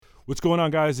What's going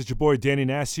on, guys? It's your boy, Danny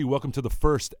Nassi. Welcome to the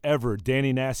first ever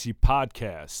Danny Nassi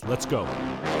podcast. Let's go.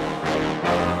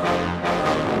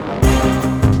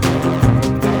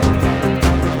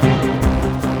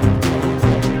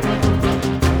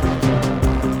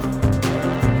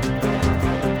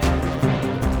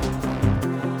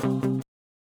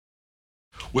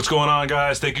 What's going on,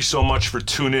 guys? Thank you so much for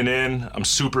tuning in. I'm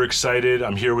super excited.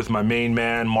 I'm here with my main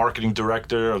man, marketing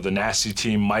director of the Nassi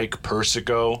team, Mike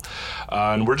Persico.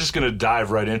 And we're just going to dive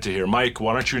right into here. Mike,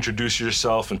 why don't you introduce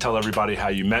yourself and tell everybody how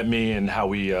you met me and how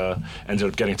we ended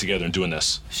up getting together and doing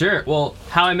this. Sure. Well,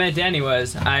 how I met Danny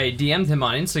was I DM'd him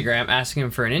on Instagram asking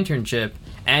him for an internship,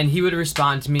 and he would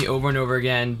respond to me over and over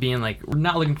again, being like, we're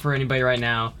not looking for anybody right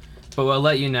now, but we'll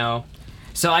let you know.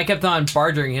 So I kept on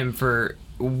bartering him for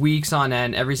weeks on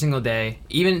end, every single day,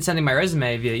 even sending my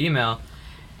resume via email.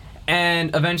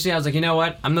 And eventually I was like, you know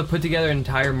what? I'm going to put together an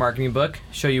entire marketing book,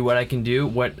 show you what I can do,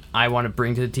 what I want to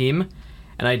bring to the team.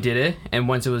 And I did it. And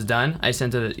once it was done, I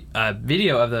sent a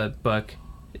video of the book.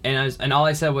 And all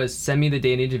I said was, send me the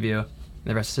day and interview. And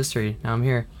the rest is history. Now I'm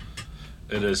here.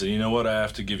 It is. And you know what? I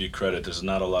have to give you credit. There's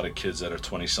not a lot of kids that are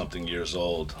 20-something years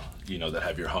old, you know, that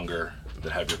have your hunger,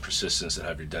 that have your persistence, that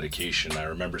have your dedication. I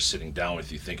remember sitting down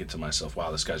with you thinking to myself,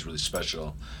 wow, this guy's really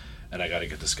special, and I got to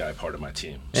get this guy part of my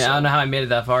team. Yeah, so, I don't know how I made it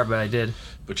that far, but I did.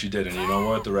 But you did, and you know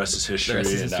what? The rest is history,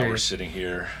 and now we're sitting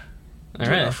here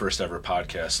doing our first ever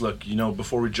podcast. Look, you know,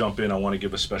 before we jump in, I want to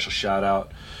give a special shout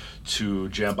out to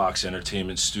Jambox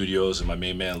Entertainment Studios and my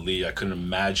main man Lee. I couldn't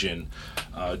imagine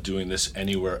doing this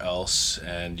anywhere else.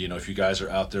 And you know, if you guys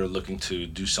are out there looking to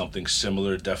do something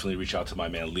similar, definitely reach out to my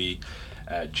man Lee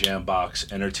at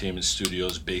Jambox Entertainment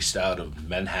Studios, based out of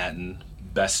Manhattan.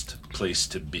 Best place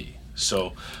to be.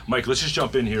 So, Mike, let's just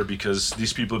jump in here because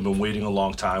these people have been waiting a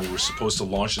long time. We were supposed to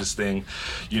launch this thing,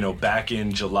 you know, back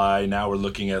in July. Now we're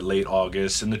looking at late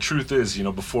August. And the truth is, you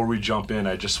know, before we jump in,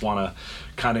 I just want to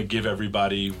kind of give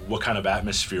everybody what kind of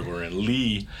atmosphere we're in.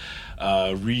 Lee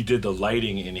redid the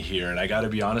lighting in here, and I got to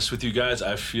be honest with you guys,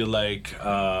 I feel like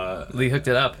Lee hooked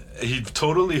it up. He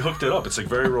totally hooked it up. It's like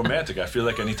very romantic. I feel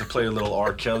like I need to play a little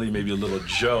R. Kelly, maybe a little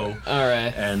Joe. All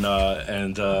right.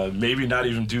 And maybe not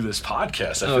even do this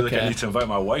podcast. I feel like I need to invite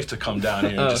my wife to come down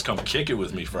here and just come kick it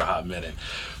with me for a hot minute.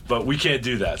 But we can't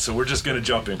do that, so we're just going to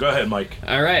jump in. Go ahead, Mike.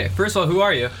 All right. First of all, who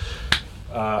are you?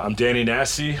 I'm Danny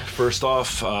Nassi. First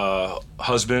off,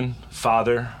 husband,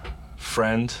 father,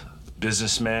 friend,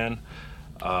 businessman,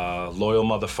 loyal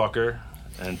motherfucker,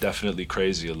 and definitely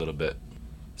crazy a little bit.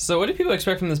 So what do people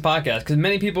expect from this podcast? Because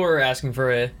many people are asking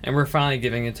for it, and we're finally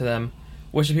giving it to them.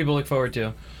 What should people look forward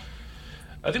to?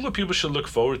 I think what people should look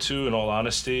forward to, in all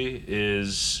honesty,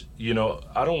 is, you know,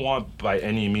 I don't want by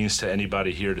any means to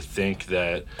anybody here to think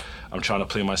that I'm trying to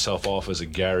play myself off as a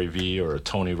Gary Vee or a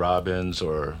Tony Robbins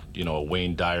or, you know, a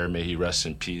Wayne Dyer, may he rest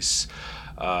in peace.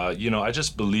 You know, I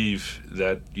just believe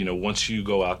that, you know, once you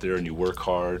go out there and you work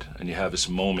hard and you have this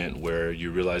moment where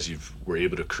you realize you were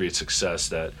able to create success,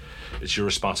 that it's your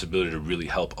responsibility to really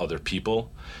help other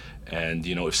people. And,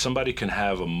 you know, if somebody can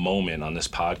have a moment on this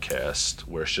podcast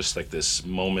where it's just like this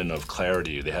moment of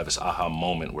clarity, they have this aha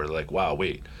moment where they're like, wow,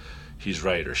 wait, he's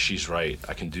right or she's right,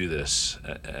 I can do this,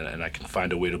 and I can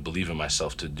find a way to believe in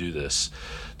myself to do this,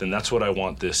 then that's what I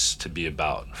want this to be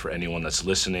about for anyone that's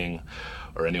listening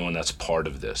or anyone that's part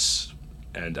of this.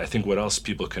 And I think what else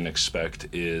people can expect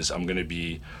is I'm going to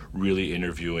be really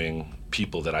interviewing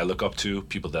people that I look up to,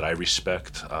 people that I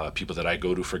respect, people that I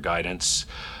go to for guidance,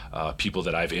 people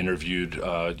that I've interviewed,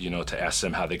 you know, to ask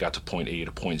them how they got to point A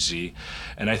to point Z.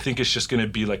 And I think it's just going to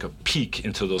be like a peek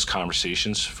into those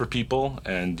conversations for people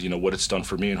and, you know, what it's done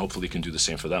for me, and hopefully can do the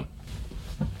same for them.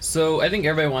 So I think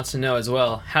everybody wants to know as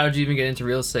well, how did you even get into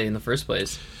real estate in the first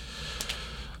place?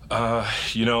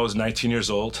 You know, I was 19 years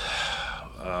old.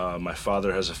 My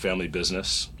father has a family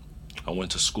business. I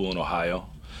went to school in Ohio,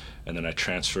 and then I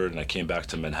transferred and I came back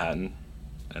to Manhattan,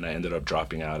 and I ended up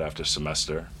dropping out after a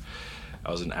semester.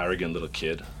 I was an arrogant little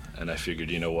kid, and I figured,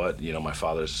 you know what, you know, my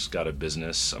father's got a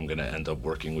business. I'm going to end up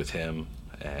working with him,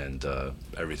 and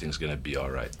everything's going to be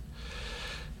all right.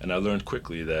 And I learned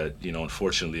quickly that, you know,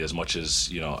 unfortunately, as much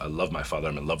as, you know, I love my father,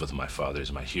 I'm in love with my father.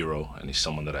 He's my hero, and he's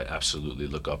someone that I absolutely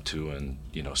look up to. And,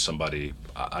 you know, somebody,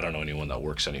 I don't know anyone that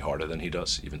works any harder than he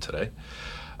does, even today,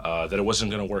 that it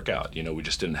wasn't going to work out. You know, we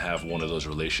just didn't have one of those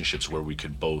relationships where we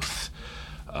could both,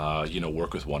 you know,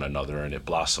 work with one another and it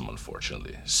blossomed,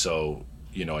 unfortunately. So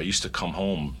I used to come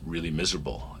home really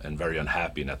miserable and very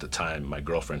unhappy. And at the time, my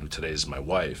girlfriend, who today is my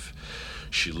wife,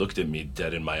 she looked at me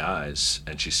dead in my eyes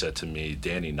and she said to me,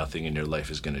 Danny, nothing in your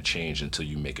life is going to change until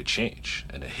you make a change.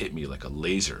 And it hit me like a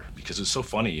laser, because it's so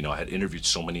funny. I had interviewed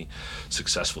so many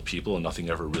successful people and nothing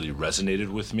ever really resonated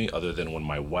with me, other than when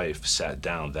my wife sat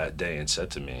down that day and said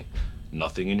to me,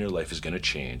 nothing in your life is going to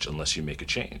change unless you make a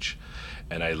change.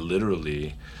 And I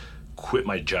literally quit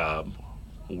my job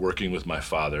working with my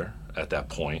father at that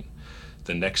point.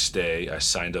 The next day, I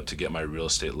signed up to get my real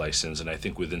estate license, and I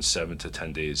think within 7 to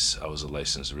 10 days, I was a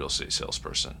licensed real estate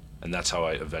salesperson. And that's how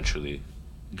I eventually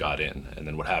got in. And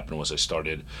then what happened was I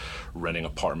started renting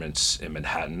apartments in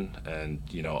Manhattan. And,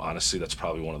 honestly, that's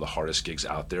probably one of the hardest gigs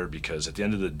out there, because at the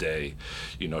end of the day,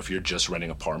 if you're just renting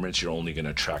apartments, you're only going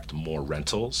to attract more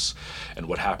rentals. And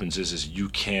what happens is you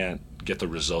can't get the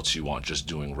results you want just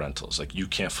doing rentals. Like, you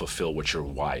can't fulfill what your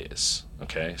why is.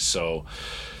 Okay. So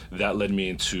that led me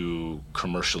into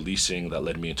commercial leasing, that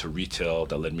led me into retail,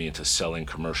 that led me into selling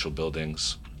commercial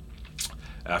buildings.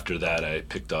 After that,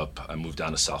 I moved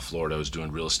down to South Florida. I was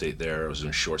doing real estate there. I was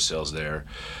doing short sales there.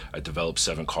 I developed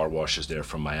 7 car washes there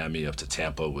from Miami up to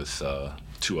Tampa with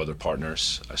 2 other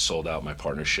partners. I sold out my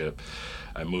partnership.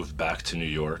 I moved back to New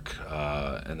York.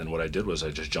 And then what I did was I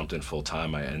just jumped in full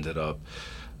time. I ended up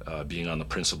being on the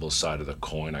principal side of the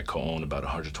coin. I co-own about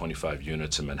 125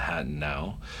 units in Manhattan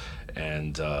now.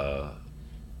 And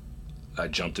I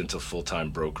jumped into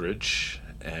full-time brokerage.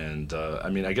 And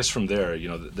I guess from there,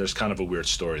 there's kind of a weird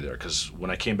story there, because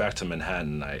when I came back to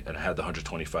Manhattan, I had the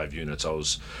 125 units. I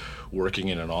was working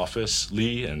in an office,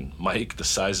 Lee and Mike, the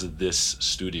size of this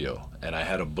studio, and I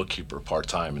had a bookkeeper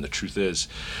part-time. And the truth is,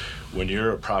 when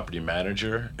you're a property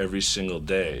manager, every single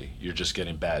day, you're just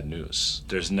getting bad news.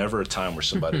 There's never a time where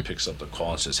somebody picks up the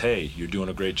call and says, hey, you're doing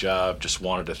a great job, just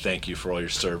wanted to thank you for all your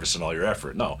service and all your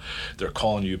effort. No, they're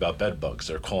calling you about bed bugs.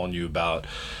 They're calling you about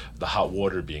the hot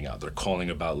water being out. They're calling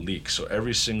about leaks. So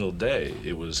every single day,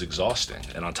 it was exhausting.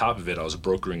 And on top of it, I was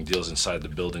brokering deals inside the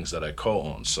buildings that I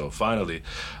co-owned. So finally,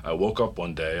 I woke up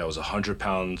one day, I was 100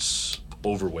 pounds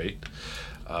overweight.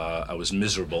 I was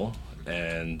miserable,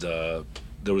 and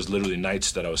there was literally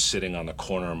nights that I was sitting on the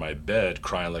corner of my bed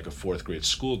crying like a 4th grade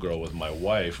schoolgirl, with my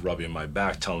wife rubbing my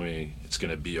back telling me it's going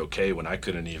to be okay, when I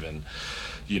couldn't even,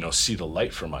 see the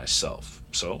light for myself.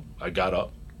 So I got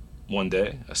up one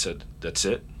day. I said, that's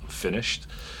it, I'm finished.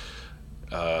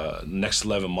 Next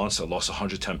 11 months, I lost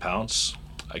 110 pounds.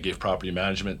 I gave property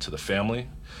management to the family.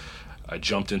 I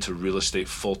jumped into real estate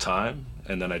full time,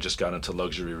 and then I just got into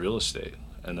luxury real estate.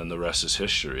 And then the rest is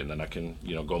history. And then I can,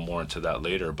 go more into that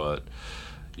later. But,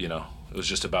 it was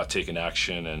just about taking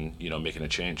action and, making a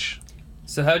change.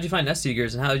 So how did you find Nest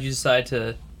Seekers, and how did you decide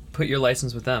to put your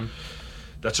license with them?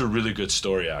 That's a really good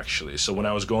story, actually. So when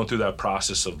I was going through that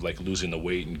process of losing the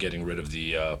weight and getting rid of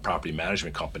the property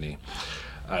management company,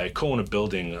 I co-own a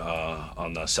building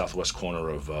on the southwest corner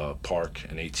of Park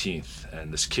and 18th.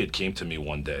 And this kid came to me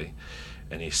one day,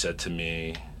 and he said to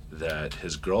me that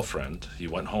his girlfriend, he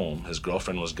went home, his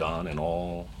girlfriend was gone, and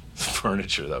all the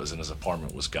furniture that was in his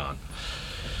apartment was gone.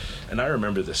 And I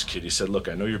remember this kid. He said, look,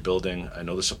 I know your building, I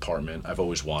know this apartment, I've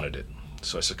always wanted it.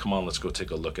 So I said, come on, let's go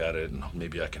take a look at it, and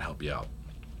maybe I can help you out.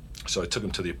 So I took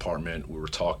him to the apartment, we were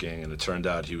talking, and it turned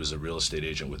out he was a real estate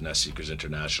agent with Nest Seekers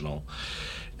International.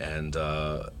 And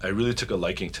I really took a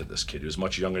liking to this kid. He was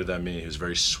much younger than me, he was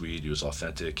very sweet, he was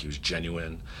authentic, he was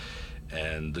genuine.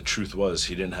 And the truth was,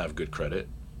 he didn't have good credit,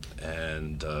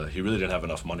 and he really didn't have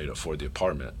enough money to afford the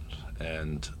apartment.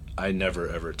 And I never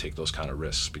ever take those kind of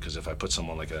risks, because if I put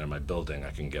someone like that in my building,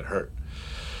 I can get hurt.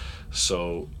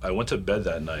 So I went to bed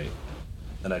that night,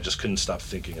 and I just couldn't stop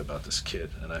thinking about this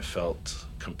kid, and I felt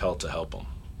compelled to help him.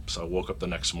 So I woke up the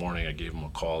next morning, I gave him a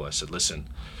call, I said, listen,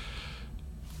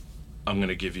 I'm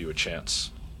gonna give you a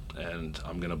chance, and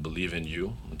I'm gonna believe in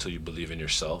you until you believe in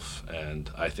yourself,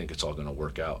 and I think it's all gonna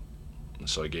work out. And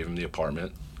so I gave him the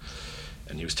apartment,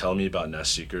 and he was telling me about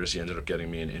Nest Seekers. He ended up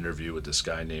getting me an interview with this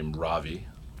guy named Ravi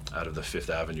out of the Fifth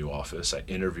Avenue office. I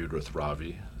interviewed with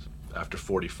Ravi. After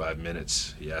 45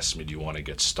 minutes, he asked me, do you want to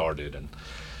get started? And,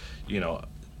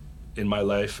 in my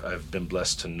life, I've been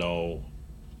blessed to know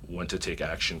when to take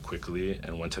action quickly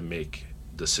and when to make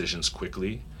decisions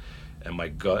quickly. And my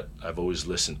gut, I've always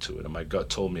listened to it. And my gut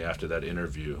told me after that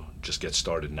interview, just get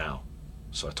started now.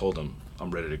 So I told him,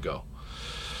 I'm ready to go.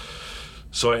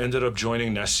 So I ended up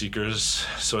joining Nest Seekers.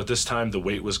 So at this time, the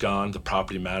weight was gone, the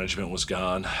property management was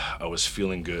gone. I was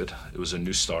feeling good. It was a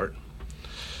new start.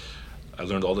 I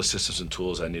learned all the systems and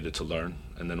tools I needed to learn.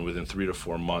 And then within 3 to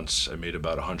 4 months, I made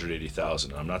about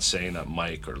 $180,000. I'm not saying that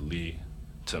Mike or Lee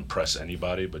to impress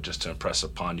anybody, but just to impress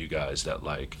upon you guys that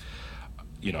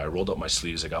I rolled up my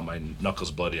sleeves, I got my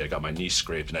knuckles bloody, I got my knee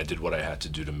scraped, and I did what I had to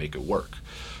do to make it work.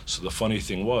 So the funny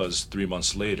thing was, 3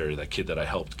 months later, that kid that I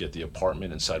helped get the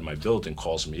apartment inside my building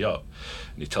calls me up,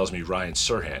 and he tells me Ryan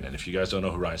Serhant. And if you guys don't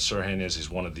know who Ryan Serhant is, he's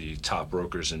one of the top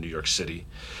brokers in New York City.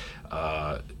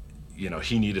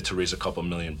 He needed to raise a couple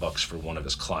 $1,000,000 for one of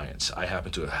his clients. I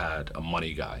happen to have had a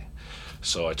money guy.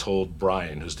 So I told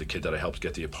Brian, who's the kid that I helped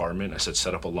get the apartment, I said,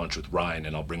 set up a lunch with Ryan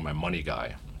and I'll bring my money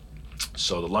guy.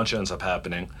 So the lunch ends up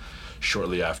happening.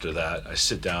 Shortly after that, I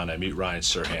sit down, I meet Ryan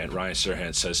Serhant. Ryan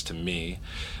Serhant says to me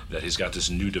that he's got this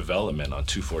new development on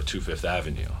 242 Fifth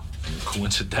Avenue. And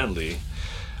coincidentally,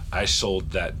 I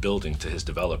sold that building to his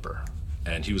developer.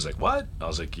 And he was like, what? I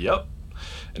was like, yep.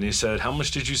 And he said, how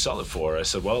much did you sell it for? I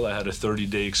said, well, I had a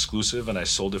 30-day exclusive and I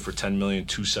sold it for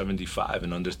 $10,275,000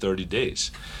 in under 30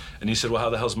 days. And he said, well, how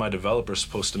the hell's my developer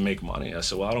supposed to make money? I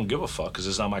said, well, I don't give a fuck because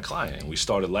it's not my client. And we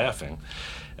started laughing.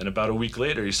 And about a week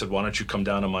later, he said, why don't you come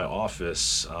down to my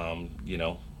office, and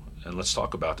let's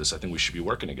talk about this. I think we should be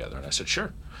working together. And I said,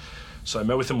 sure. So I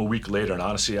met with him a week later, and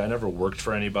honestly, I never worked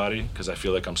for anybody because I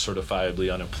feel like I'm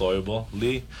certifiably unemployable.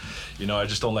 Lee, I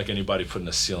just don't like anybody putting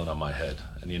a ceiling on my head.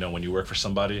 And when you work for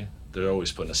somebody, they're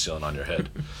always putting a ceiling on your head.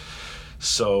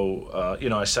 So,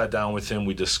 I sat down with him,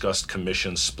 we discussed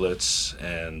commission splits,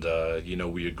 and,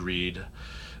 we agreed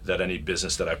that any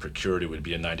business that I procured, it would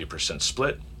be a 90%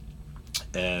 split.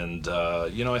 And,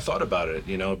 I thought about it,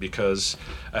 because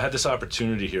I had this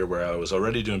opportunity here where I was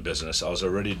already doing business, I was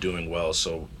already doing well,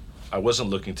 so I wasn't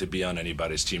looking to be on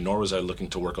anybody's team, nor was I looking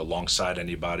to work alongside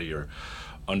anybody or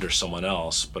under someone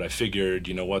else. But I figured,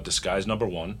 this guy's number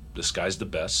one, this guy's the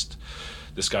best,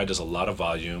 this guy does a lot of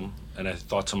volume. And I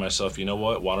thought to myself,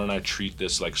 why don't I treat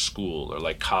this like school or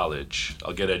like college?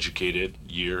 I'll get educated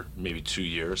year, maybe 2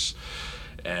 years.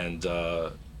 And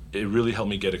it really helped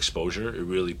me get exposure. It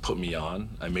really put me on.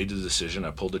 I made the decision,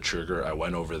 I pulled the trigger, I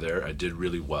went over there, I did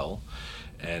really well,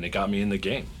 and it got me in the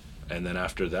game. And then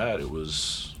after that, it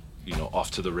was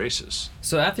off to the races.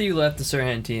 So after you left the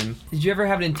Serhant team, did you ever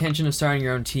have an intention of starting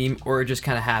your own team, or it just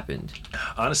kind of happened?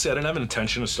 Honestly, I didn't have an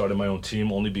intention of starting my own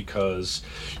team, only because,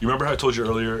 you remember how I told you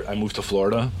earlier I moved to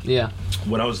Florida? Yeah.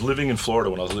 When I was living in Florida,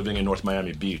 when I was living in North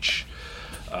Miami Beach,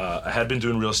 I had been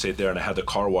doing real estate there and I had the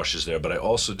car washes there, but I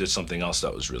also did something else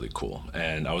that was really cool.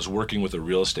 And I was working with a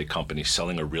real estate company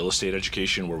selling a real estate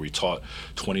education where we taught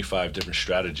 25 different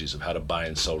strategies of how to buy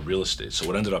and sell real estate. So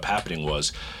what ended up happening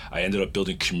was I ended up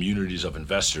building communities of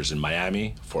investors in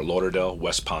Miami, Fort Lauderdale,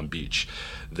 West Palm Beach.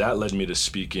 That led me to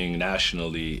speaking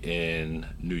nationally in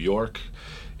New York,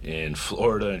 in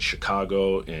Florida, in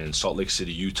Chicago, in Salt Lake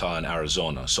City, Utah, and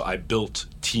Arizona. So I built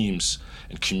teams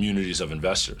and communities of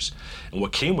investors. And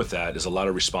what came with that is a lot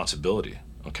of responsibility,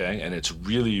 okay? And it's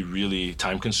really, really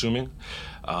time consuming.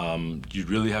 You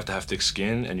really have to have thick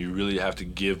skin, and you really have to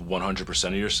give 100%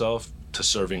 of yourself to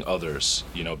serving others,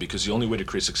 because the only way to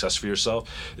create success for yourself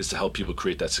is to help people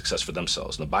create that success for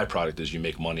themselves. And the byproduct is you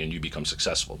make money and you become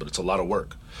successful, but it's a lot of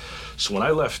work. So when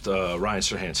I left Ryan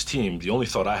Serhant's team, the only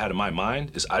thought I had in my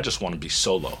mind is I just want to be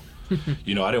solo. I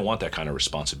didn't want that kind of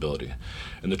responsibility.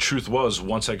 And the truth was,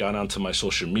 once I got onto my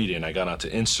social media and I got onto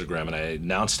Instagram and I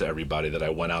announced to everybody that I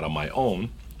went out on my own,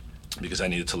 because I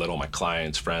needed to let all my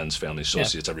clients, friends, family,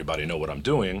 associates, everybody know what I'm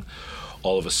doing,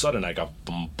 all of a sudden I got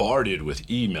bombarded with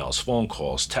emails, phone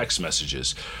calls, text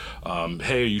messages.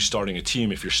 Hey, are you starting a team?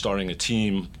 If you're starting a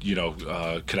team,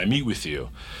 can I meet with you?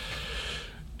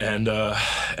 And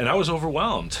I was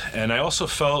overwhelmed. And I also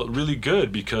felt really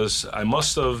good because I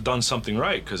must have done something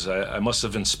right, because I must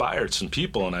have inspired some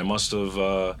people, and I must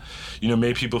have,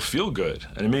 made people feel good.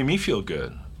 And it made me feel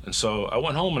good. And so I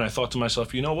went home and I thought to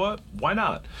myself, you know what? Why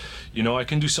not? I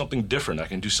can do something different. I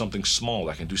can do something small.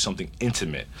 I can do something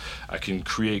intimate. I can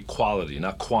create quality,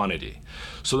 not quantity.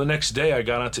 So the next day I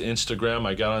got onto Instagram.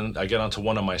 I got onto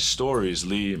one of my stories,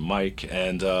 Lee, Mike,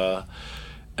 and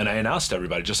I announced to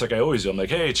everybody, just like I always do. I'm like,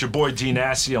 hey, it's your boy D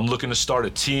Nasty. I'm looking to start a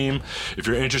team. If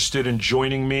you're interested in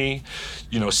joining me,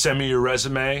 send me your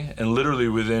resume. And literally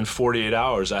within 48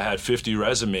 hours, I had 50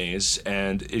 resumes,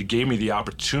 and it gave me the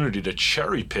opportunity to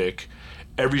cherry pick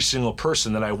every single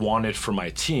person that I wanted for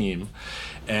my team.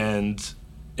 And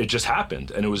it just happened,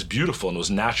 and it was beautiful, and it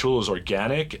was natural, it was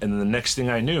organic. And then the next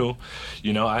thing I knew,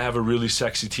 I have a really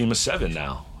sexy team of 7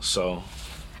 now. So,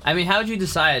 I mean, how did you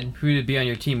decide who to be on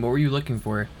your team? What were you looking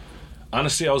for?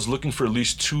 Honestly, I was looking for at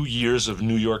least 2 years of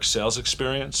New York sales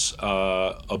experience,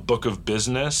 a book of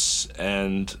business,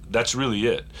 and that's really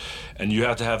it. And you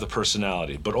have to have the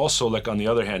personality. But also, like, on the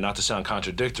other hand, not to sound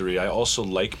contradictory, I also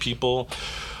like people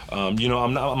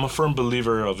I'm a firm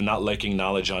believer of not liking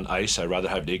knowledge on ice. I'd rather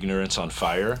have ignorance on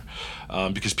fire,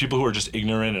 because people who are just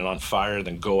ignorant and on fire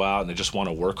then go out and they just want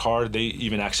to work hard, they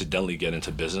even accidentally get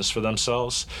into business for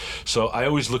themselves. So I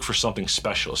always look for something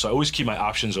special. So I always keep my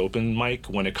options open, Mike,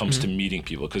 when it comes to meeting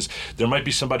people, because there might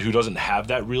be somebody who doesn't have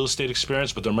that real estate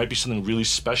experience, but there might be something really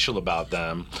special about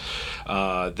them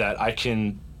that I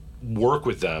can work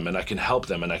with them and I can help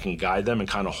them and I can guide them and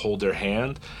kind of hold their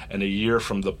hand. And a year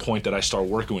from the point that I start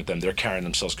working with them, they're carrying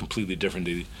themselves completely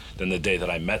differently than the day that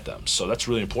I met them. So that's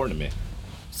really important to me.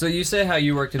 So you say how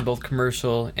you worked in both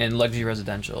commercial and luxury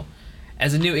residential.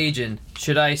 As a new agent,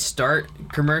 should I start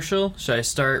commercial? Should I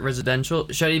start residential?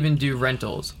 Should I even do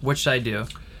rentals? What should I do?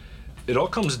 It all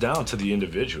comes down to the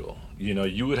individual.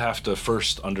 You would have to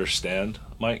first understand,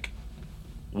 Mike,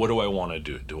 what do I want to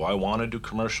do? Do I want to do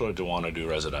commercial or do I want to do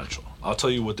residential? I'll tell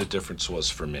you what the difference was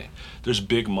for me. There's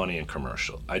big money in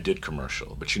commercial. I did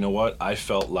commercial. But you know what? I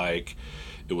felt like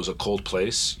it was a cold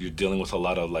place. You're dealing with a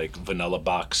lot of like vanilla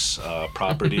box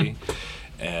property.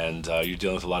 And you're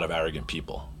dealing with a lot of arrogant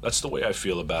people. That's the way I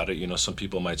feel about it. Some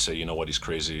people might say, he's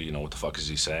crazy. What the fuck is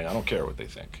he saying? I don't care what they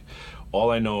think.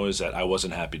 All I know is that I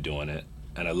wasn't happy doing it.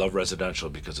 And I love residential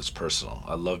because it's personal.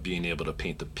 I love being able to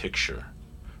paint the picture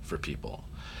for people.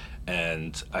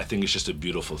 And I think it's just a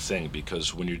beautiful thing,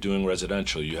 because when you're doing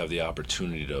residential, you have the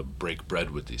opportunity to break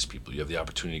bread with these people. You have the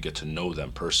opportunity to get to know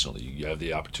them personally. You have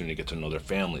the opportunity to get to know their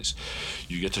families.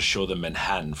 You get to show them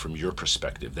Manhattan from your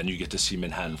perspective. Then you get to see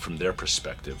Manhattan from their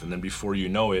perspective. And then before you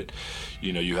know it,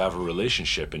 you have a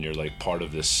relationship and you're like part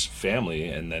of this family,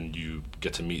 and then you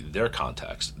get to meet their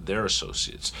contacts, their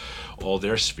associates, all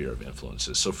their sphere of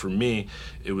influences. So for me,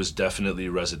 it was definitely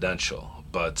residential.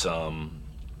 But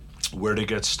where to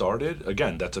get started,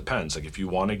 again, that depends. Like if you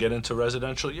want to get into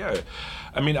residential,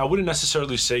 I wouldn't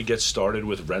necessarily say get started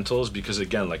with rentals, because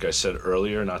again, like I said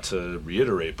earlier, not to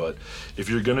reiterate, but if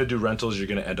you're going to do rentals, you're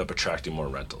going to end up attracting more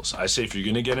rentals. I say if you're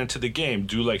going to get into the game,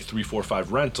 do like 3, 4,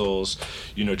 5 rentals,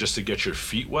 just to get your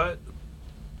feet wet.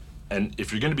 And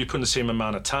if you're going to be putting the same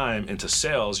amount of time into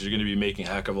sales, you're going to be making a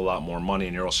heck of a lot more money,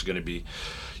 and you're also going to be,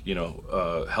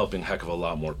 helping a heck of a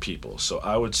lot more people. So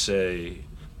I would say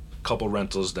couple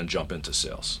rentals, then jump into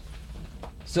sales.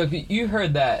 So you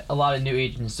heard that a lot of new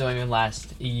agents don't even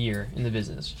last a year in the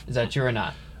business. Is that true or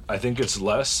not? I think it's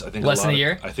less. I think less than a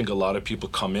year? I think a lot of people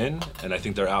come in and I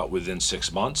think they're out within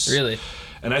 6 months. Really?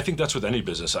 And I think that's with any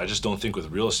business. I just don't think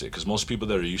with real estate, because most people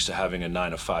that are used to having a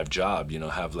 9-to-5 job,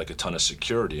 have like a ton of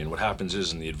security. And what happens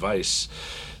is, in the advice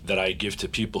that I give to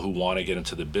people who want to get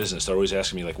into the business, they're always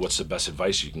asking me like, what's the best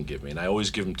advice you can give me? And I always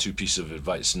give them 2 pieces of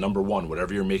advice. Number 1,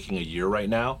 whatever you're making a year right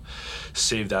now,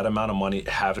 save that amount of money,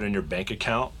 have it in your bank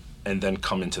account, and then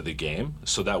come into the game.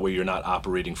 So that way you're not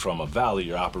operating from a valley,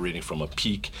 you're operating from a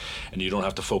peak, and you don't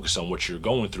have to focus on what you're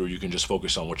going through. You can just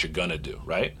focus on what you're gonna do,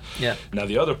 right? Yeah. Now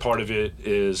the other part of it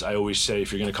is, I always say,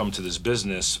 if you're gonna come to this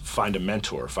business, find a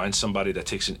mentor, find somebody that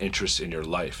takes an interest in your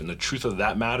life. And the truth of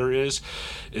that matter is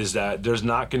that there's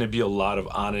not gonna be a lot of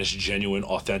honest, genuine,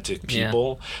 authentic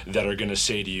people that are gonna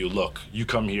say to you, look, you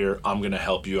come here, I'm gonna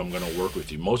help you, I'm gonna work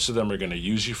with you. Most of them are gonna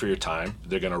use you for your time.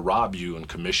 They're gonna rob you in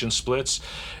commission splits,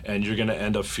 and you're going to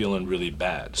end up feeling really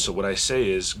bad. So what I say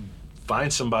is,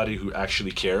 find somebody who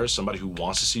actually cares, somebody who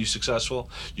wants to see you successful.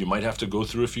 You might have to go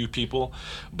through a few people,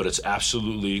 but it's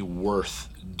absolutely worth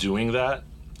doing that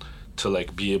to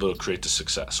like be able to create the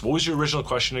success. What was your original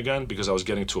question again? Because I was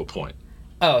getting to a point.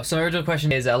 Oh, so my original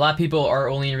question is, a lot of people are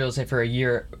only in real estate for a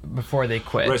year before they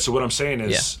quit. Right, so what I'm saying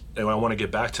is, and I want to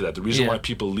get back to that, the reason why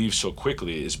people leave so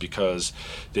quickly is because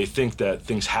they think that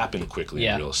things happen quickly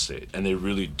in real estate, and they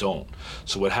really don't.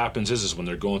 So what happens is when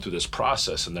they're going through this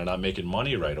process and they're not making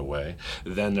money right away,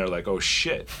 then they're like, oh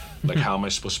shit, like how am I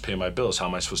supposed to pay my bills? How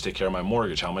am I supposed to take care of my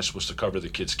mortgage? How am I supposed to cover the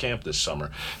kids' camp this summer?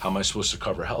 How am I supposed to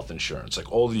cover health insurance?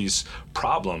 Like all these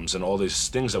problems and all these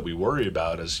things that we worry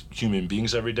about as human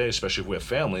beings every day, especially if we have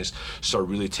families, start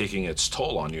really taking its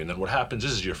toll on you. And then what happens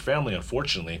is your family,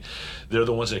 unfortunately, they're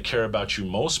the ones that care about you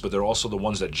most, but they're also the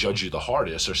ones that judge you the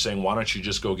hardest. They're saying, why don't you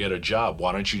just go get a job?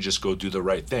 Why don't you just go do the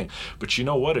right thing? But you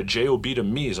know what? A JOB to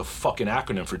me is a fucking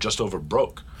acronym for just over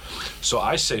broke. So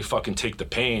I say fucking take the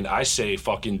pain. I say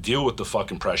fucking deal with the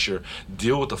fucking pressure,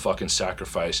 deal with the fucking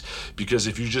sacrifice, because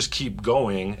if you just keep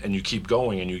going and you keep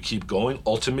going and you keep going,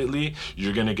 ultimately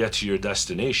you're going to get to your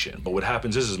destination. But what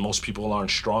happens is most people aren't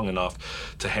strong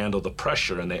enough to handle the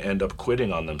pressure, and they end up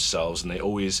quitting on themselves, and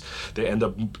they end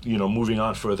up moving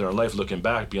on further in life, looking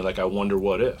back being like, I wonder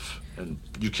what if. And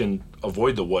you can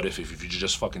avoid the what if you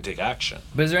just fucking take action.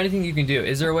 But is there anything you can do?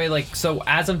 Is there a way, like, so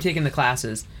as I'm taking the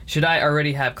classes, should I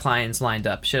already have clients lined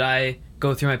up? Should I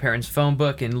go through my parents' phone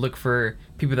book and look for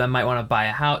people that might want to buy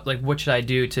a house? Like, what should I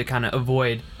do to kind of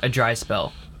avoid a dry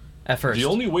spell at first? The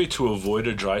only way to avoid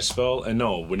a dry spell, and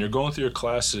no, when you're going through your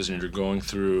classes and you're going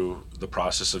through the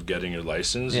process of getting your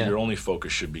license, your only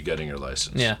focus should be getting your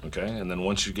license. Yeah. Okay? And then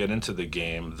once you get into the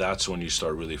game, that's when you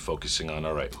start really focusing on,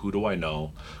 all right, who do I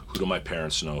know? Who do my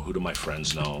parents know? Who do my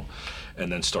friends know?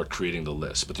 And then start creating the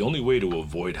list. But the only way to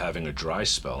avoid having a dry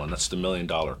spell, and that's the $1 million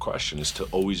question, is to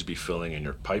always be filling in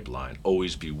your pipeline,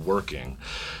 always be working.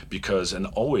 Because, and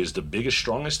always, the biggest,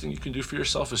 strongest thing you can do for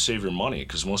yourself is save your money.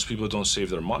 Because most people don't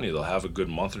save their money. They'll have a good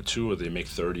month or two where they make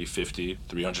 $30, $50,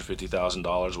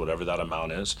 $350,000, whatever that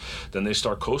amount is. Then they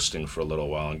start coasting for a little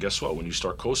while. And guess what? When you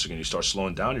start coasting and you start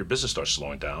slowing down, your business starts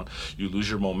slowing down. You lose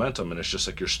your momentum, and it's just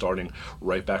like you're starting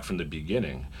right back from the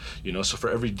beginning. You know, so for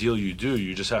every deal you do,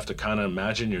 you just have to kind of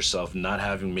imagine yourself not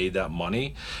having made that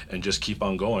money and just keep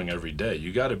on going every day.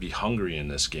 You got to be hungry in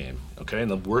this game, okay? And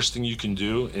the worst thing you can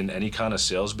do in any kind of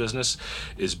sales business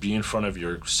is be in front of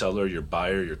your seller, your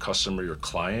buyer, your customer, your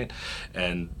client,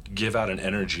 and give out an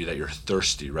energy that you're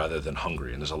thirsty rather than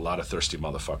hungry. And there's a lot of thirsty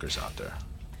motherfuckers out there.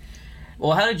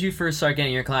 Well, how did you first start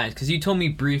getting your clients? Because you told me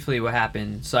briefly what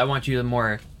happened, so I want you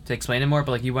to explain it more,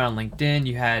 but like you went on LinkedIn,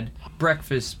 you had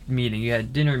breakfast meeting, you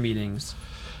had dinner meetings.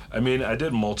 I mean, I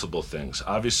did multiple things.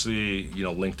 Obviously, you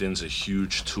know, LinkedIn's a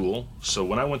huge tool. So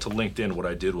when I went to LinkedIn, what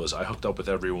I did was I hooked up with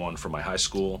everyone from my high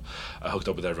school. I hooked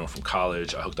up with everyone from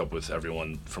college. I hooked up with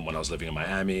everyone from when I was living in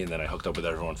Miami. And then I hooked up with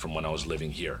everyone from when I was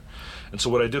living here. And so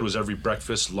what I did was every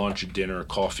breakfast, lunch, dinner,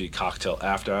 coffee, cocktail,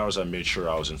 after hours, I made sure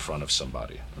I was in front of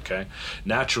somebody, okay?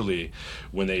 Naturally,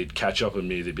 when they'd catch up with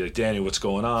me, they'd be like, Danny, what's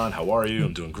going on? How are you?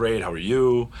 I'm doing great. How are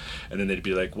you? And then they'd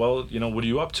be like, well, you know, what are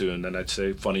you up to? And then I'd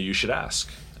say, funny, you should ask.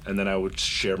 And then I would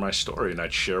share my story and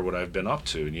I'd share what I've been up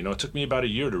to. And, you know, it took me about a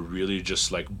year to really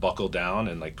just like buckle down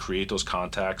and like create those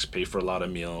contacts, pay for a lot of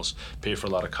meals, pay for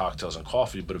a lot of cocktails and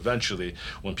coffee. But eventually,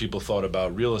 when people thought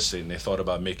about real estate and they thought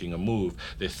about making a move,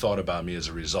 they thought about me as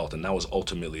a result. And that was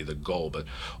ultimately the goal. But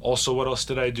also, what else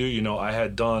did I do? You know, I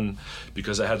had done,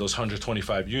 because I had those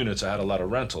 125 units, I had a lot of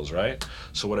rentals, right?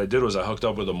 So what I did was I hooked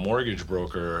up with a mortgage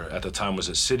broker, at the time was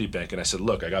at Citibank, and I said,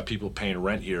 look, I got people paying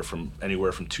rent here from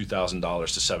anywhere from $2,000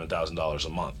 to $7,000 a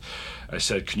month. I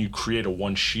said, can you create a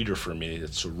one-sheeter for me?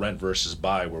 It's a rent versus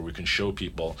buy, where we can show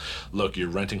people, look, you're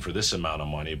renting for this amount of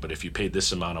money, but if you paid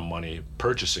this amount of money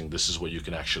purchasing, this is what you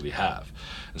can actually have.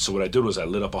 And so what I did was I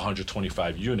lit up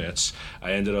 125 units.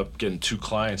 I ended up getting 2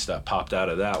 clients that popped out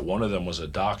of that. One of them was a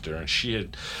doctor, and she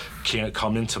can't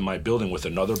come into my building with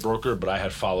another broker, but I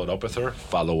had followed up with her.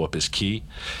 Follow up is key.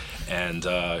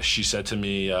 And she said to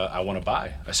me, I want to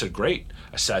buy. I said, great.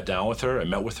 I sat down with her. I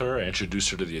met with her. I introduced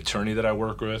her to the attorney that I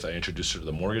work with. I introduced her to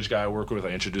the mortgage guy I work with. I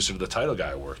introduced her to the title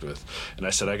guy I worked with. And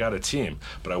I said, I got a team,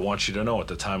 but I want you to know, at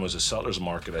the time it was a seller's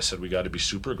market. I said, we got to be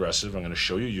super aggressive. I'm going to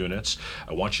show you units.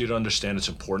 I want you to understand it's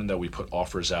important that we put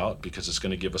offers out, because it's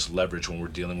going to give us leverage when we're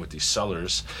dealing with these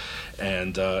sellers.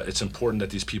 And it's important that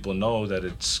these people know that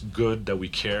it's good, that we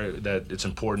care, that it's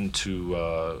important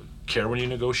to care when you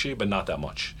negotiate, but not that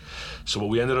much. So what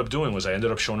we ended up doing was I ended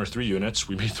up showing her 3 units.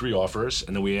 We made 3 offers,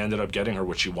 and then we ended up getting her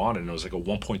what she wanted. And it was like a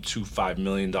 $1.25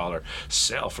 million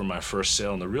sale for my first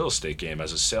sale in the real estate game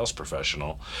as a sales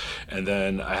professional. And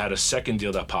then I had a second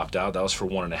deal that popped out. That was for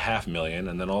 $1.5 million.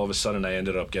 And then all of a sudden I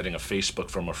ended up getting a Facebook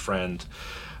from a friend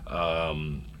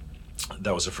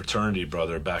that was a fraternity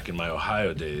brother back in my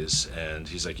Ohio days. And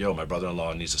he's like, yo, my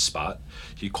brother-in-law needs a spot.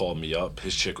 He called me up.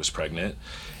 His chick was pregnant.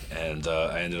 And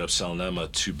I ended up selling them a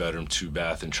 2-bedroom,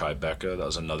 2-bath in Tribeca. That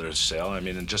was another sale. I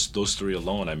mean, and just those 3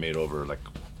 alone, I made over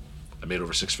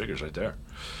 6 figures right there.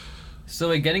 So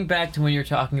like, getting back to when you're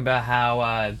talking about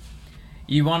how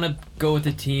you want to go with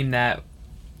a team that,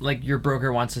 like, your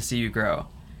broker wants to see you grow.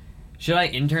 Should I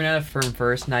intern at a firm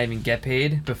first, not even get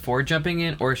paid before jumping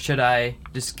in, or should I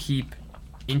just keep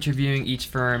interviewing each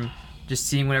firm, just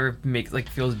seeing whatever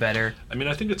feels better? I mean,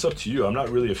 I think it's up to you. I'm not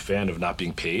really a fan of not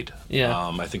being paid. Yeah.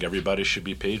 I think everybody should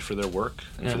be paid for their work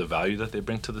and for the value that they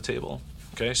bring to the table.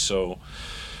 Okay, so,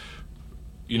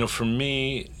 you know, for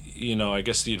me, you know, I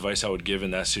guess the advice I would give in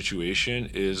that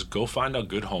situation is go find a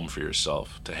good home for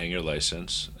yourself to hang your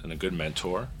license, and a good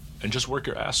mentor, and just work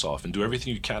your ass off and do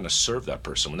everything you can to serve that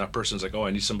person. When that person's like, oh,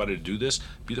 I need somebody to do this,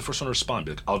 be the first one to respond.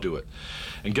 Be like, I'll do it.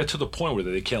 And get to the point where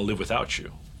they can't live without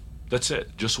you. That's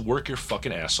it. Just work your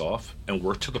fucking ass off and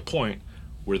work to the point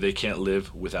where they can't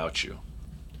live without you.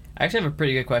 I actually have a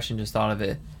pretty good question, just thought of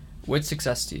it. What's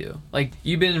success to you? Like,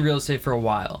 you've been in real estate for a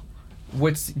while.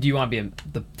 Do you want to be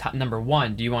the top number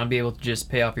one? Do you want to be able to just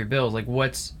pay off your bills? Like,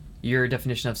 what's your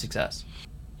definition of success?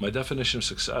 My definition of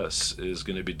success is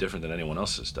going to be different than anyone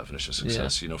else's definition of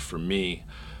success. Yeah. You know, for me,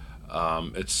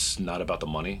 It's not about the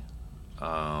money.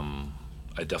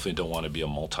 I definitely don't want to be a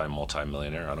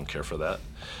multi-millionaire. I don't care for that.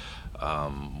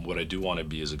 What I do want to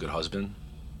be is a good husband.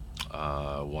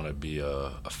 I want to be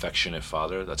a affectionate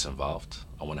father that's involved.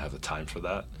 I want to have the time for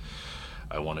that.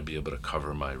 I want to be able to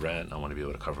cover my rent. I want to be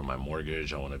able to cover my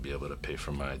mortgage. I want to be able to pay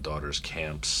for my daughter's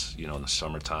camps, in the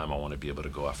summertime. I want to be able to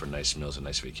go out for nice meals and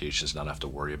nice vacations, not have to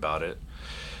worry about it.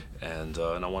 And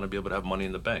I want to be able to have money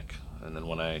in the bank. And then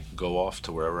when I go off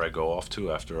to wherever I go off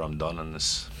to after I'm done on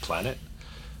this planet,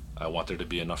 I want there to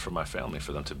be enough for my family,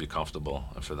 for them to be comfortable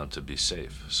and for them to be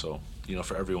safe. So,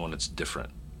 for everyone it's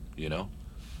different,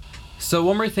 So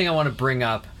one more thing I want to bring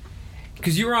up,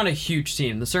 because you were on a huge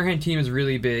team. The Serhant team is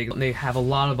really big. They have a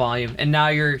lot of volume. And now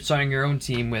you're starting your own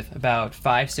team with about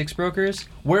 5-6 brokers.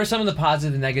 What are some of the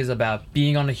positives and negatives about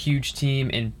being on a huge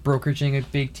team and brokeraging a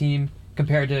big team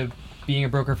compared to being a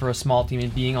broker for a small team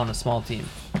and being on a small team?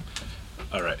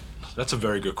 All right. That's a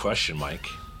very good question, Mike.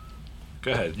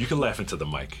 Go ahead. You can laugh into the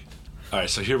mic. All right,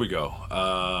 so here we go.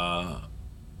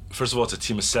 First of all, it's a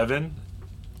team of 7.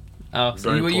 Oh,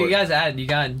 so you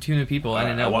got 2 new people. I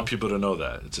didn't know. I want people to know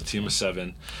that. It's a team of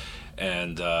 7.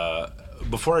 And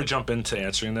before I jump into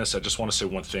answering this, I just want to say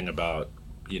one thing about,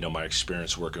 my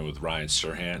experience working with Ryan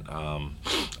Serhant.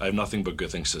 I have nothing but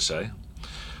good things to say.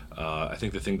 I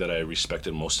think the thing that I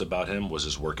respected most about him was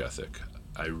his work ethic.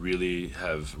 I really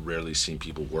have rarely seen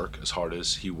people work as hard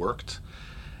as he worked.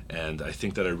 And I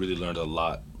think that I really learned a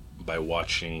lot by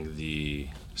watching the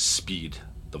speed,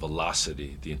 the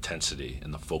velocity, the intensity,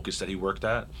 and the focus that he worked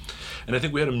at. And I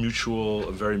think we had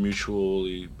a very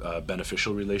mutually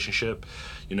beneficial relationship.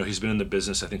 He's been in the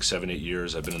business, I think, 7-8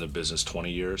 years. I've been in the business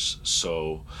 20 years.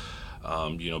 So,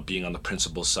 being on the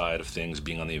principal side of things,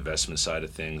 being on the investment side of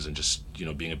things, and just,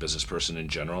 being a business person in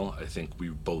general, I think we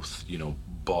both,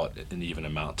 brought an even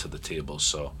amount to the table.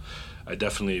 So I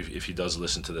definitely, if he does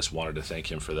listen to this, wanted to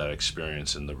thank him for that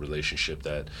experience and the relationship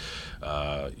that,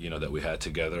 that we had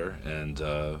together, and,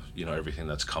 everything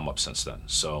that's come up since then.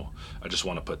 So I just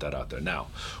want to put that out there. Now,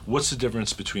 what's the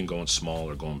difference between going small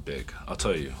or going big? I'll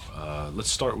tell you.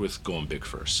 Let's start with going big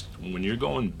first. When you're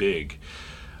going big,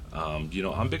 I'm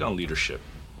big on leadership.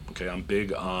 Okay, I'm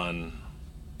big on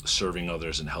serving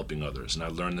others and helping others. And I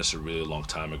learned this a really long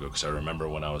time ago, because I remember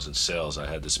when I was in sales, I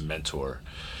had this mentor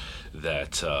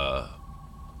that,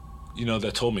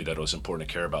 that told me that it was important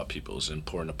to care about people. It was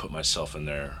important to put myself in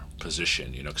their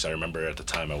position, because I remember at the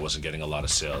time I wasn't getting a lot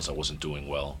of sales. I wasn't doing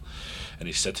well. And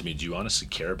he said to me, do you honestly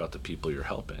care about the people you're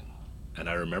helping? And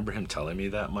I remember him telling me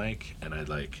that, Mike, and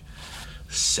I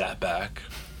sat back.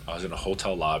 I was in a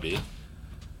hotel lobby,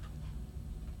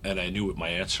 and I knew what my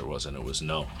answer was, and it was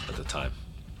no at the time.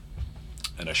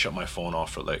 And I shut my phone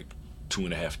off for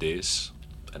 2.5 days,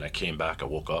 and I came back, I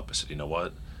woke up, I said, you know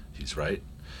what, he's right.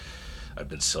 I've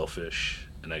been selfish,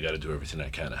 and I got to do everything I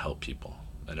can to help people.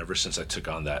 And ever since I took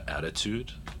on that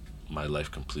attitude, my life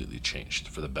completely changed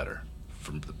for the better,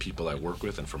 for the people I work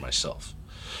with and for myself.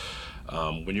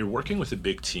 When you're working with a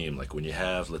big team, like when you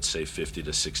have, let's say, 50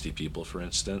 to 60 people, for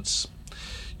instance,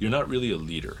 you're not really a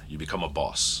leader. You become a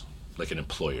boss, like an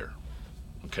employer,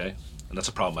 okay? And that's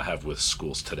a problem I have with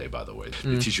schools today, by the way.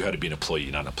 They teach you how to be an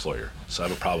employee, not an employer. So I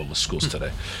have a problem with schools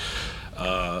today.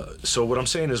 So what I'm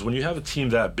saying is, when you have a team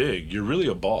that big, you're really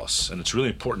a boss, and it's really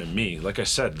important to me. Like I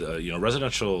said,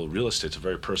 residential real estate's a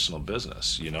very personal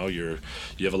business. You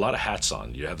have a lot of hats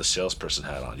on. You have the salesperson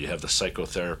hat on. You have the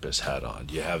psychotherapist hat on.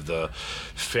 You have the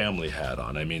family hat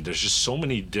on. I mean, there's just so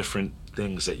many different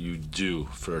things that you do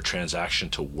for a transaction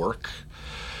to work.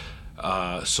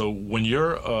 So when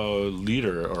you're a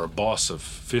leader or a boss of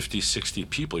 50, 60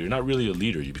 people, you're not really a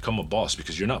leader. You become a boss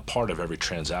because you're not part of every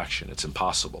transaction. It's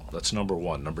impossible. That's number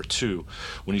one. Number two,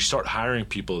 when you start hiring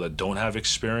people that don't have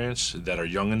experience, that are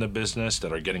young in the business,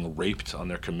 that are getting raped on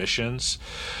their commissions,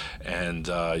 and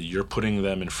you're putting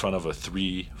them in front of a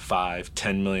 $3, $5,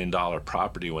 $10 million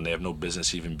property when they have no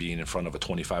business even being in front of a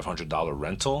 $2,500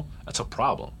 rental, that's a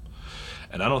problem.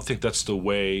 And I don't think that's the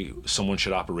way someone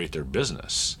should operate their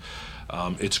business.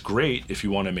 It's great if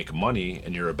you want to make money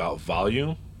and you're about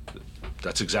volume.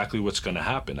 That's exactly what's going to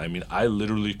happen. I mean, I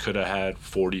literally could have had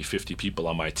 40, 50 people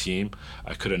on my team.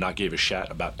 I could have not gave a shat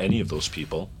about any of those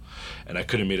people. And I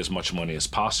could have made as much money as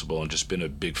possible and just been a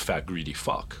big, fat, greedy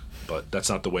fuck. But that's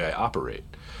not the way I operate.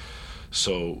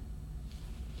 So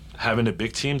having a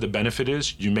big team, the benefit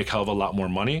is you make hell of a lot more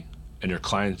money, and your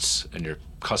clients and your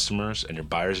customers and your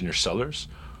buyers and your sellers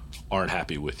aren't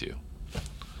happy with you.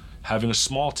 Having a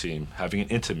small team, having an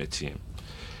intimate team,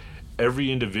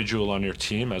 every individual on your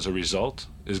team as a result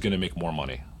is going to make more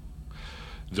money.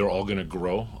 They're all going to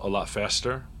grow a lot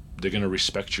faster. they're going to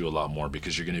respect you a lot more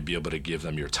because you're going to be able to give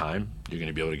them your time, you're going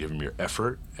to be able to give them your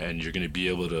effort, and you're going to be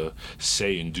able to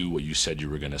say and do what you said you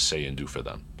were going to say and do for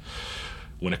them.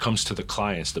 When it comes to the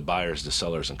clients, the buyers, the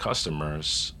sellers, and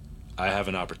customers, I have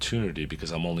an opportunity,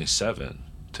 because I'm only 7,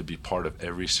 to be part of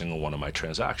every single one of my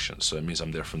transactions. So it means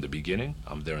I'm there from the beginning,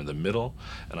 I'm there in the middle,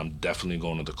 and I'm definitely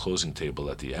going to the closing table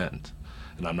at the end.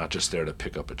 And I'm not just there to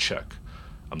pick up a check.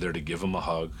 I'm there to give them a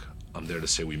hug. I'm there to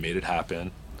say, we made it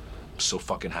happen. I'm so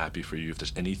fucking happy for you. If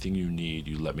there's anything you need,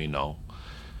 you let me know.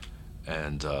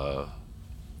 And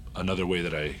another way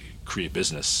that I create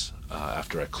business,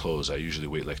 after I close, I usually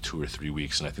wait like 2 or 3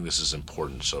 weeks, and I think this is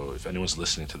important. So if anyone's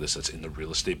listening to this that's in the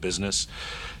real estate business,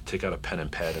 take out a pen and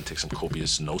pad and take some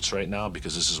copious notes right now,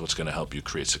 because this is what's going to help you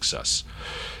create success.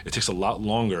 It takes a lot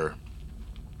longer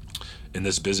in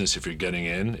this business if you're getting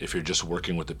in, if you're just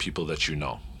working with the people that you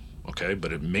know, okay?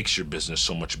 But it makes your business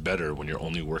so much better when you're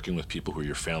only working with people who are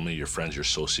your family, your friends, your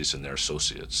associates, and their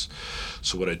associates.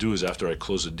 So what I do is, after I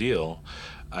close a deal,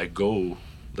 I go,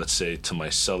 let's say, to my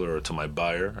seller or to my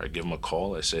buyer. I give them a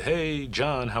call. I say, hey,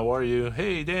 John, how are you?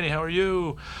 Hey, Danny, how are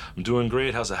you? I'm doing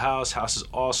great. How's the house? House is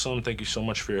awesome. Thank you so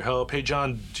much for your help. Hey,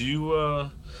 John, do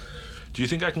you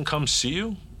think I can come see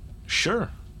you? Sure.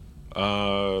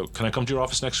 Can I come to your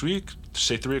office next week?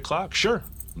 Say 3 o'clock? Sure.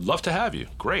 Love to have you.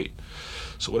 Great.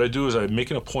 So what I do is I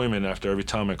make an appointment after every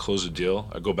time I close a deal.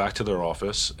 I go back to their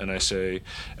office and I say,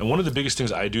 and one of the biggest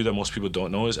things I do that most people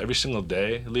don't know is every single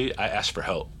day, Lee, I ask for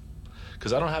help.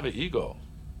 Because I don't have an ego.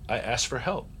 I ask for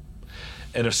help.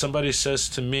 And if somebody says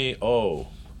to me, oh,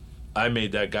 I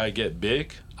made that guy get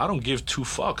big, I don't give 2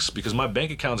 fucks, because my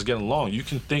bank account's getting long. You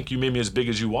can think you made me as big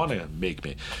as you want to make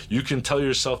me. You can tell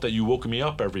yourself that you woke me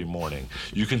up every morning.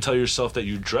 You can tell yourself that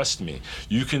you dressed me.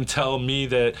 You can tell me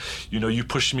that, you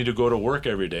pushed me to go to work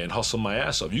every day and hustle my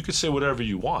ass off. You can say whatever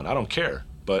you want. I don't care.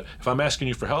 But if I'm asking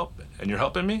you for help and you're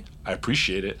helping me, I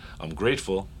appreciate it. I'm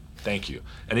grateful. Thank you.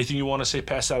 Anything you want to say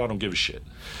past that, I don't give a shit.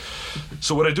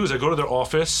 So what I do is I go to their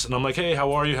office and I'm like, hey,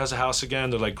 how are you? How's the house again?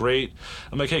 They're like, great.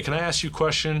 I'm like, hey, can I ask you a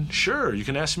question? Sure, you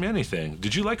can ask me anything.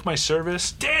 Did you like my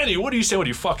service? Danny, what are you saying? What are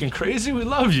you, fucking crazy? We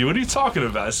love you. What are you talking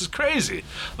about? This is crazy.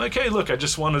 I'm like, hey, look, I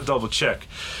just want to double check.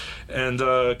 And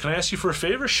can I ask you for a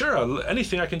favor? Sure,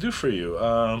 anything I can do for you.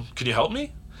 Can you help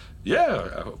me? Yeah,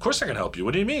 of course I can help you.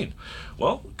 What do you mean?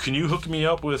 Well, can you hook me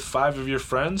up with 5 of your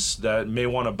friends that may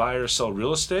want to buy or sell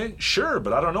real estate? Sure,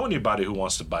 but I don't know anybody who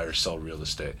wants to buy or sell real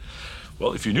estate.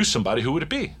 Well, if you knew somebody, who would it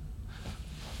be?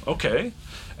 Okay.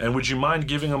 And would you mind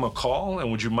giving them a call?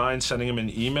 And would you mind sending them an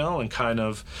email and kind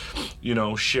of,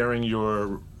 sharing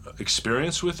your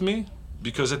experience with me?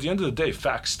 Because at the end of the day,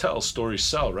 facts tell, stories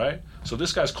sell, right? So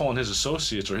this guy's calling his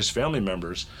associates or his family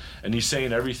members and he's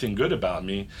saying everything good about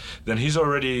me, then he's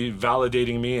already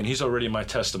validating me and he's already my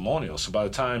testimonial. So by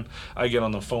the time I get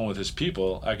on the phone with his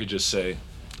people, I could just say,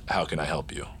 how can I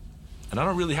help you? And I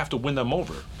don't really have to win them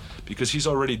over because he's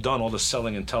already done all the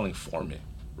selling and telling for me,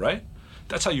 right?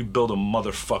 That's how you build a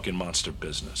motherfucking monster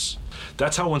business.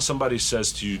 That's how when somebody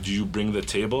says to you, do you bring the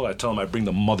table? I tell them I bring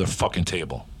the motherfucking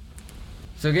table.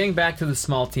 So getting back to the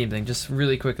small team thing, just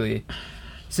really quickly,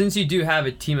 since you do have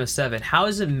a team of 7, how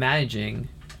is it managing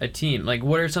a team? Like,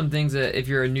 what are some things that, if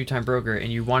you're a new-time broker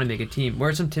and you want to make a team, what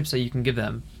are some tips that you can give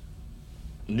them?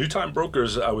 New-time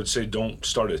brokers, I would say, don't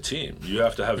start a team. You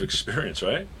have to have experience,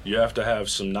 right? You have to have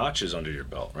some notches under your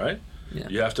belt, right? Yeah.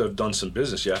 You have to have done some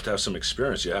business. You have to have some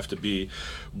experience. You have to be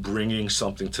bringing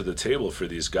something to the table for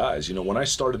these guys. When I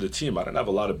started the team, I didn't have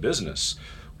a lot of business.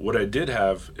 What I did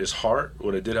have is heart.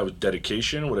 What I did have was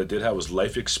dedication. What I did have was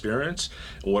life experience.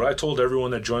 And what I told everyone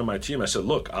that joined my team, I said,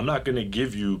 look, I'm not going to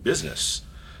give you business,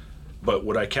 but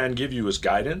what I can give you is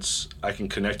guidance. I can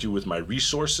connect you with my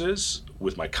resources,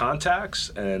 with my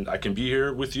contacts, and I can be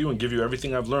here with you and give you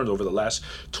everything I've learned over the last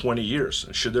 20 years.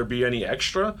 And should there be any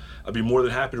extra, I'd be more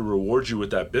than happy to reward you with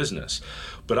that business.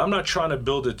 But I'm not trying to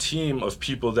build a team of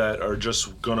people that are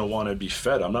just going to want to be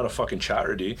fed. I'm not a fucking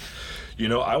charity.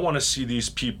 I want to see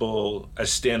these people as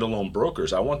standalone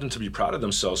brokers. I want them to be proud of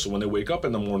themselves so when they wake up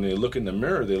in the morning, they look in the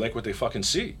mirror, they like what they fucking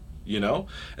see,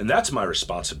 And that's my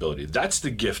responsibility. That's the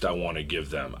gift I want to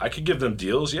give them. I could give them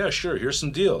deals. Yeah, sure, here's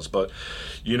some deals. But,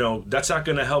 that's not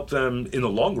going to help them in the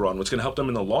long run. What's going to help them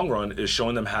in the long run is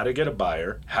showing them how to get a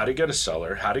buyer, how to get a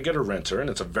seller, how to get a renter.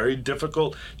 And it's a very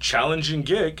difficult, challenging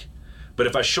gig. But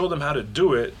if I show them how to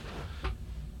do it,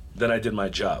 then I did my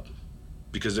job.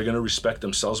 Because they're going to respect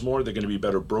themselves more. They're going to be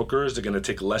better brokers. They're going to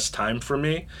take less time from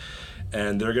me.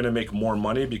 And they're going to make more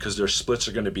money because their splits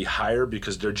are going to be higher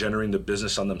because they're generating the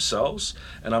business on themselves.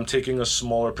 And I'm taking a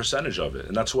smaller percentage of it.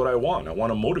 And that's what I want. I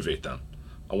want to motivate them.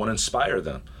 I want to inspire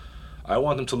them. I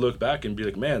want them to look back and be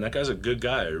like, man, that guy's a good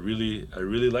guy. I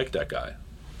really like that guy.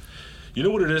 You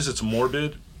know what it is? It's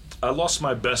morbid. I lost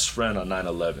my best friend on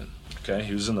 9/11. Okay,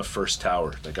 he was in the first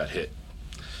tower that got hit.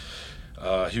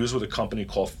 He was with a company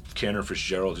called Cantor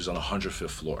Fitzgerald. He was on the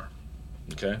 105th floor.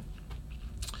 Okay.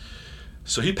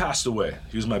 So he passed away.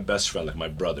 He was my best friend, like my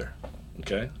brother.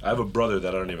 Okay. I have a brother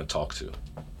that I don't even talk to.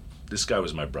 This guy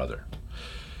was my brother.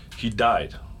 He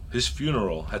died. His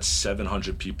funeral had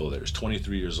 700 people there. He was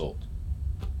 23 years old.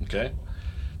 Okay.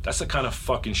 That's the kind of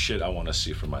fucking shit I want to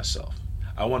see for myself.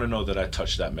 I want to know that I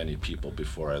touched that many people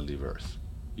before I leave Earth.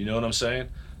 You know what I'm saying?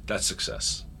 That's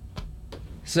success.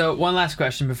 So one last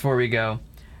question before we go.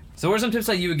 So what are some tips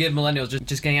that you would give millennials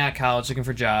just getting out of college, looking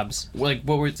for jobs? Like,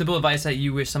 what were simple advice that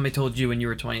you wish somebody told you when you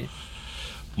were 20?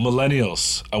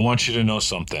 Millennials, I want you to know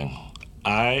something.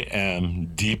 I am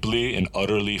deeply and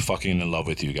utterly fucking in love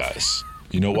with you guys.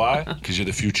 You know why? Because you're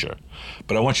the future.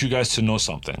 But I want you guys to know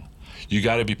something. You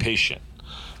got to be patient.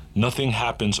 Nothing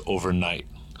happens overnight.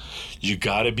 You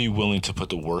got to be willing to put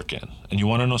the work in. And you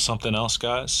want to know something else,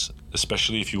 guys?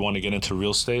 Especially if you want to get into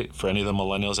real estate, for any of the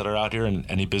millennials that are out here and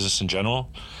any business in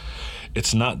general,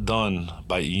 it's not done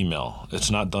by email. It's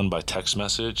not done by text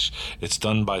message. It's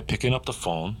done by picking up the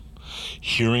phone,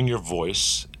 hearing your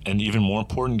voice, and even more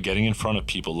important, getting in front of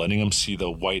people, letting them see the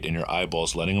white in your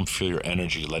eyeballs, letting them feel your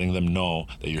energy, letting them know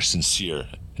that you're sincere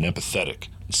and empathetic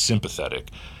and sympathetic,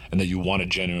 and that you want to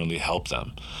genuinely help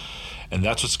them. And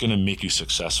that's what's going to make you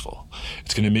successful.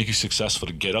 It's going to make you successful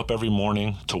to get up every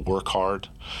morning, to work hard.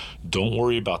 Don't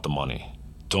worry about the money.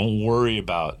 Don't worry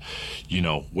about,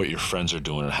 what your friends are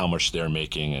doing and how much they're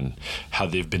making and how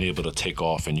they've been able to take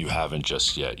off and you haven't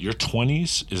just yet. Your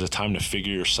 20s is a time to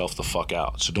figure yourself the fuck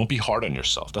out. So don't be hard on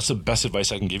yourself. That's the best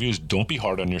advice I can give you, is don't be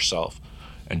hard on yourself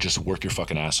and just work your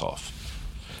fucking ass off.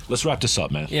 Let's wrap this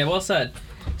up, man. Yeah, well said.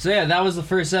 So yeah, that was the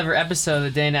first ever episode of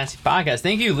the Danny Nasty podcast.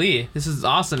 Thank you, Lee. This is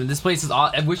awesome. This place is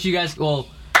awesome. I wish you guys,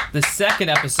 the second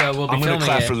episode will be filming. I'm gonna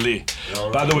clap for Lee.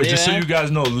 By the way, just so you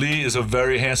guys know, Lee is a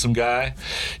very handsome guy.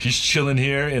 He's chilling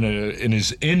here in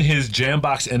his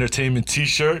Jambox Entertainment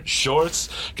t-shirt, shorts.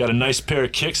 Got a nice pair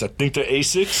of kicks. I think they're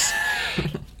Asics.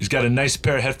 He's got a nice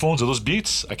pair of headphones. Are those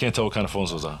Beats? I can't tell what kind of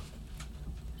phones those are.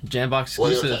 Jambox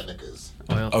exclusive. Audio-Technicas.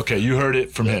 Okay, you heard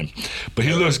it from him. But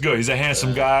he looks good. He's a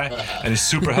handsome guy, and he's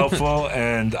super helpful,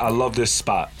 and I love this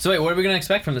spot. So wait, what are we going to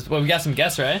expect from this? Well, we got some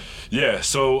guests, right? Yeah,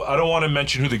 so I don't want to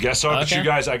mention who the guests are, but Okay. you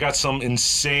guys, I got some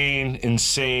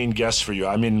insane guests for you.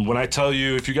 I mean, when I tell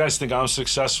you, if you guys think I'm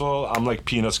successful, I'm like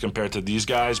peanuts compared to these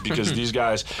guys, because these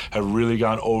guys have really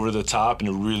gone over the top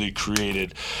and really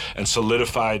created and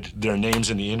solidified their names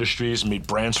in the industries, made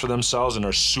brands for themselves, and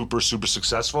are super, super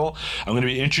successful. I'm going to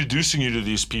be introducing you to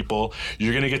these people.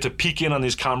 You're going to get to peek in on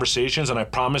these conversations, and I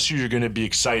promise you're going to be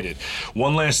excited.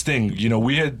 One last thing,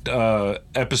 we had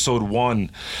episode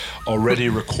 1 already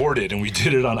recorded, and we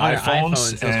did it on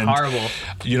iPhones. It was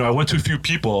horrible. I went to a few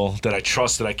people that I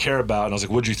trust, that I care about, and I was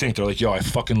like, what'd you think? They're like, yo, I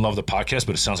fucking love the podcast,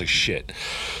 but it sounds like shit.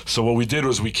 So what we did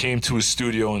was we came to his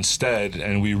studio instead,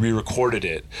 and we re-recorded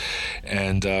it,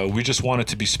 and we just want it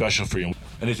to be special for you.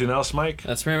 Anything else, Mike?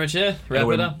 That's pretty much it. Wrap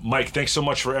it up. Mike, thanks so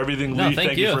much for everything. No, Lee,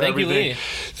 thank you. for Thank you, everything. Lee.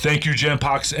 Thank you,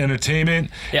 Jambox Entertainment.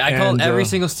 Yeah, I called every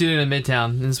single student in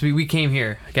Midtown. We came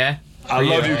here, okay? I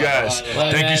love you guys. Love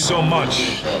you, Thank you man. so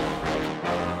much.